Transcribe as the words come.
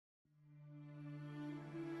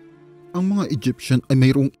Ang mga Egyptian ay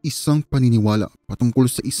mayroong isang paniniwala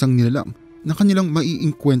patungkol sa isang nilalang na kanilang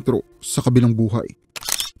maiingkwentro sa kabilang buhay.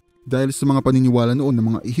 Dahil sa mga paniniwala noon ng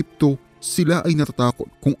mga Ehipto, sila ay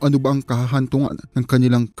natatakot kung ano ba ang kahahantungan ng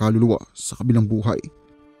kanilang kaluluwa sa kabilang buhay.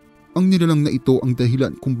 Ang nilalang na ito ang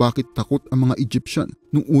dahilan kung bakit takot ang mga Egyptian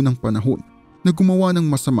noong unang panahon na gumawa ng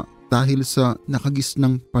masama dahil sa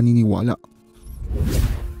nakagisnang paniniwala.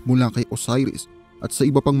 Mula kay Osiris at sa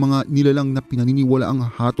iba pang mga nilalang na pinaniniwalaang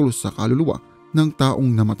hahatol sa kaluluwa ng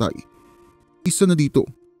taong namatay. Isa na dito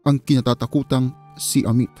ang kinatatakutang si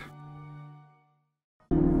Ammit.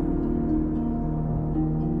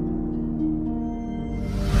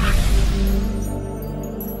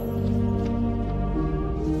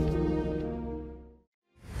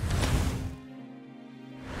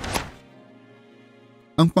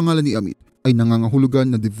 Ang pangalan ni Ammit ay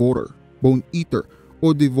nangangahulugan na devourer, bone eater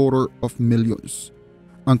o devourer of millions.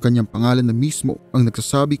 Ang kanyang pangalan na mismo ang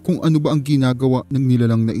nagsasabi kung ano ba ang ginagawa ng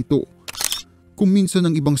nilalang na ito. Kung minsan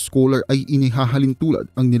ang ibang scholar ay inihahalin tulad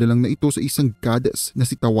ang nilalang na ito sa isang goddess na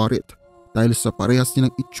si Tawaret dahil sa parehas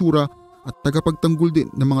nilang itsura at tagapagtanggol din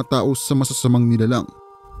ng mga tao sa masasamang nilalang.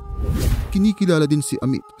 Kinikilala din si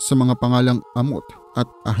Ammit sa mga pangalang Ammot at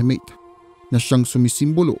Ammit na siyang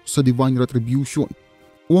sumisimbolo sa divine retribution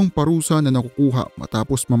o ang parusa na nakukuha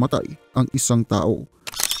matapos mamatay ang isang tao.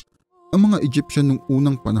 Ang mga Egyptian noong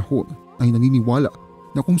unang panahon ay naniniwala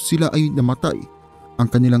na kung sila ay namatay, ang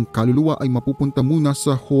kanilang kaluluwa ay mapupunta muna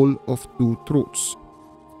sa Hall of Two Truths.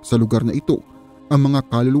 Sa lugar na ito, ang mga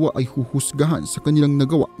kaluluwa ay huhusgahan sa kanilang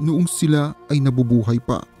nagawa noong sila ay nabubuhay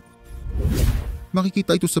pa.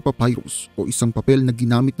 Makikita ito sa papyrus o isang papel na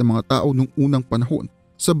ginamit ng mga tao noong unang panahon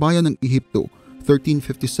sa bayan ng Ehipto,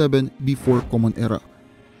 1357 before Common Era.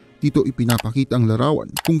 Dito ipinapakita ang larawan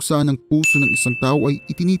kung saan ang puso ng isang tao ay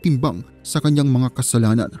itinitimbang sa kanyang mga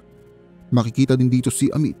kasalanan. Makikita din dito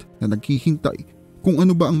si Ammit na naghihintay kung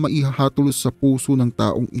ano ba ang maihahatol sa puso ng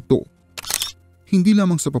taong ito. Hindi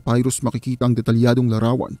lamang sa papyrus makikita ang detalyadong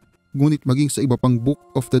larawan, ngunit maging sa iba pang Book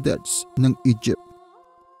of the Deads ng Egypt.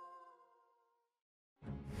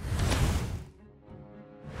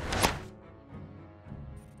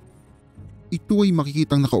 Ito ay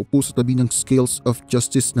makikitang nakaupo sa tabi ng scales of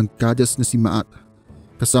justice ng goddess na si Maat.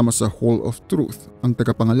 Kasama sa Hall of Truth ang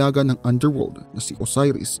tagapangalaga ng underworld na si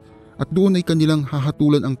Osiris at doon ay kanilang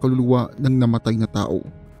hahatulan ang kaluluwa ng namatay na tao.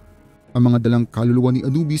 Ang mga dalang kaluluwa ni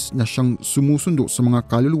Anubis na siyang sumusundo sa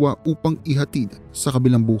mga kaluluwa upang ihatid sa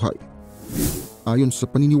kabilang buhay. Ayon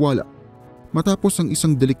sa paniniwala, matapos ang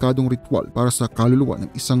isang delikadong ritual para sa kaluluwa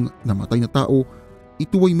ng isang namatay na tao,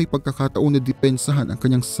 ito ay may pagkakataon na depensahan ang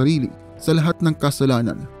kanyang sarili sa lahat ng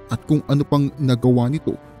kasalanan at kung ano pang nagawa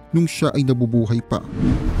nito nung siya ay nabubuhay pa.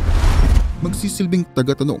 Magsisilbing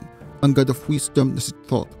tagatanong ang God of Wisdom na si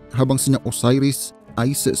Thoth, habang sina Osiris,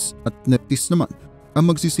 Isis at Nephthys naman ang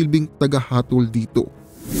magsisilbing tagahatol dito.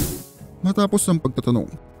 Matapos ang pagtatanong,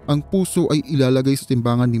 ang puso ay ilalagay sa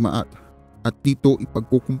timbangan ni Maat at dito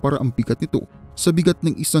ipagkukumpara ang bigat nito sa bigat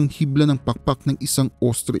ng isang hibla ng pakpak ng isang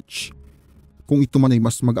ostrich. Kung ito man ay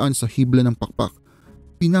mas magaan sa hibla ng pakpak,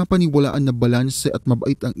 pinapaniwalaan na balanse at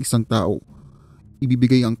mabait ang isang tao.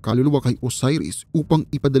 Ibibigay ang kaluluwa kay Osiris upang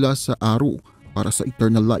ipadala sa araw para sa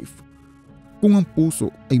eternal life. Kung ang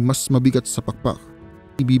puso ay mas mabigat sa pakpak,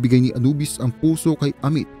 ibibigay ni Anubis ang puso kay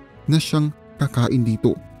Ammit na siyang kakain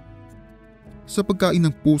dito. Sa pagkain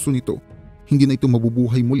ng puso nito, hindi na ito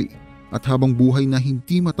mabubuhay muli at habang buhay na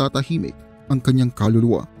hindi matatahimik ang kanyang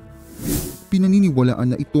kaluluwa.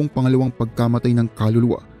 Pinaniniwalaan na itong pangalawang pagkamatay ng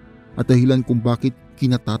kaluluwa at dahilan kung bakit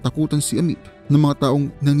kinatatakutan si Ammit ng mga taong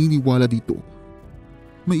naniniwala dito.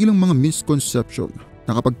 May ilang mga misconception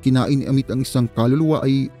na kapag kinain ni Ammit ang isang kaluluwa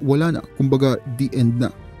ay wala na, kumbaga the end na.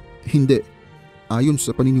 Hindi. Ayon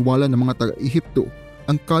sa paniniwala ng mga taga-Ehipto,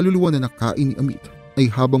 ang kaluluwa na nakain ni Ammit ay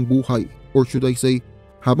habang buhay, or should I say,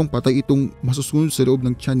 habang patay itong masusunod sa loob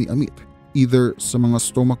ng tiyan ni Ammit, either sa mga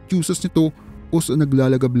stomach juices nito o sa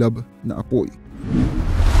naglalagablab na apoy.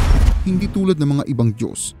 Hindi tulad ng mga ibang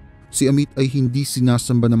Diyos, si Ammit ay hindi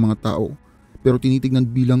sinasamba ng mga tao pero tinitignan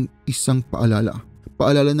bilang isang paalala.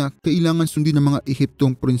 Paalala na kailangan sundin ng mga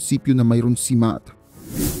Ehiptong prinsipyo na mayroon si Maat.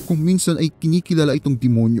 Kung minsan ay kinikilala itong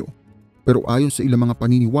demonyo, pero ayon sa ilang mga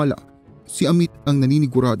paniniwala, si Ammit ang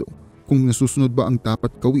naninigurado kung nasusunod ba ang dapat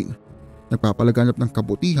gawin, nagpapalaganap ng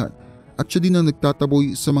kabutihan at siya din ang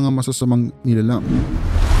nagtataboy sa mga masasamang nilalang.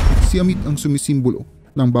 Si Ammit ang sumisimbolo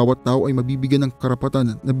ng bawat tao ay mabibigyan ng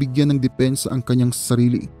karapatan na bigyan ng depensa ang kanyang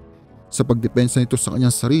sarili. Sa pagdepensa nito sa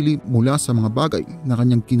kanyang sarili mula sa mga bagay na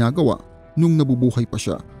kanyang ginagawa nung nabubuhay pa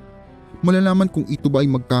siya. Malalaman kung ito ba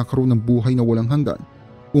ay magkakaroon ng buhay na walang hanggan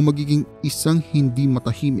o magiging isang hindi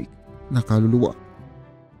matahimik na kaluluwa.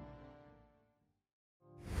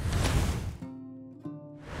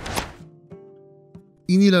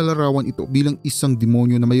 Inilalarawan ito bilang isang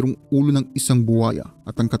demonyo na mayroong ulo ng isang buwaya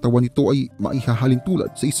at ang katawan nito ay maihahalin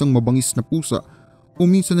tulad sa isang mabangis na pusa o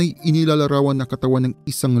minsan ay inilalarawan na katawan ng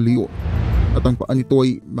isang leon at ang paa nito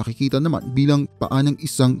ay makikita naman bilang paa ng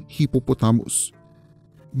isang hippopotamus.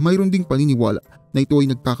 Mayroon ding paniniwala na ito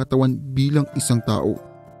ay nagkakatawan bilang isang tao.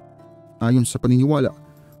 Ayon sa paniniwala,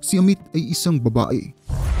 si Ammit ay isang babae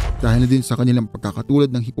dahil na din sa kanilang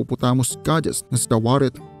pagkakatulad ng hippopotamus goddess na si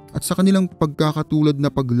Tawaret at sa kanilang pagkakatulad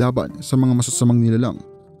na paglaban sa mga masasamang nilalang.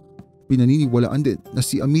 Pinaniniwalaan din na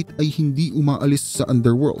si Ammit ay hindi umaalis sa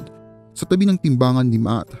underworld sa tabi ng timbangan ni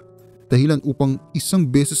Maat, dahilan upang isang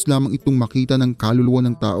beses lamang itong makita ng kaluluwa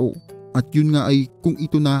ng tao at yun nga ay kung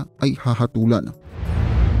ito na ay hahatulan.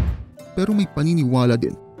 Pero may paniniwala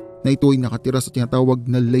din na ito ay nakatira sa tinatawag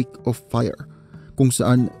na Lake of Fire kung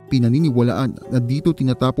saan pinaniniwalaan na dito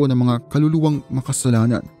tinatapon ang mga kaluluwang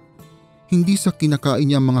makasalanan. Hindi sa kinakain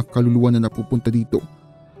niya ang mga kaluluwa na napupunta dito,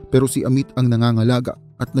 pero si Ammit ang nangangalaga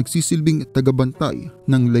at nagsisilbing tagabantay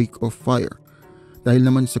ng Lake of Fire. Dahil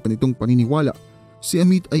naman sa ganitong paniniwala, si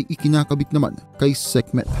Ammit ay ikinakabit naman kay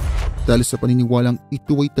Sekhmet dahil sa paniniwalang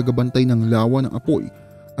ito ay tagabantay ng lawa ng apoy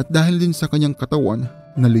at dahil din sa kanyang katawan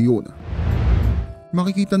na leon.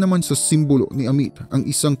 Makikita naman sa simbolo ni Ammit ang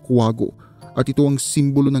isang kuwago at ito ang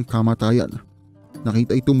simbolo ng kamatayan.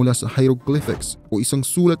 Nakita ito mula sa hieroglyphics o isang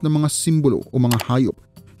sulat ng mga simbolo o mga hayop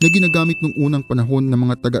na ginagamit noong unang panahon ng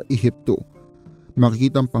mga taga-Ehipto.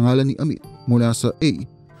 Makikita ang pangalan ni Ammit mula sa A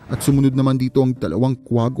at sumunod naman dito ang dalawang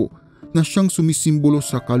kuwago na siyang sumisimbolo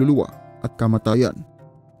sa kaluluwa at kamatayan.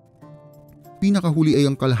 Pinakahuli ay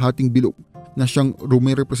ang kalahating bilog na siyang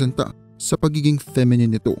rumerepresenta sa pagiging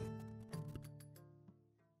feminine nito.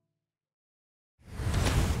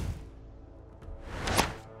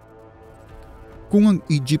 Kung ang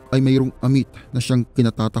Egypt ay mayroong Ammit na siyang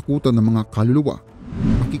kinatatakutan ng mga kaluluwa,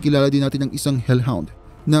 makikilala din natin ang isang hellhound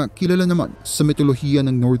na kilala naman sa mitolohiya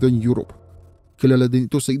ng Northern Europe. Kilala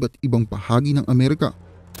din ito sa iba't ibang bahagi ng Amerika.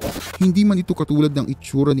 Hindi man ito katulad ng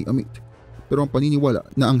itsura ni Ammit, pero ang paniniwala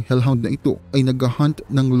na ang hellhound na ito ay nag-hunt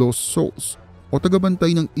ng lost souls o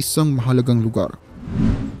tagabantay ng isang mahalagang lugar.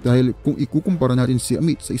 Dahil kung ikukumpara natin si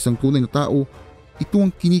Ammit sa isang tunay na tao, ito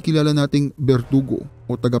ang kinikilala nating berdugo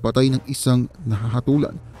o tagapatay ng isang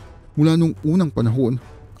nahahatulan. Mula nung unang panahon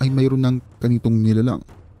ay mayroon ng ganitong nilalang.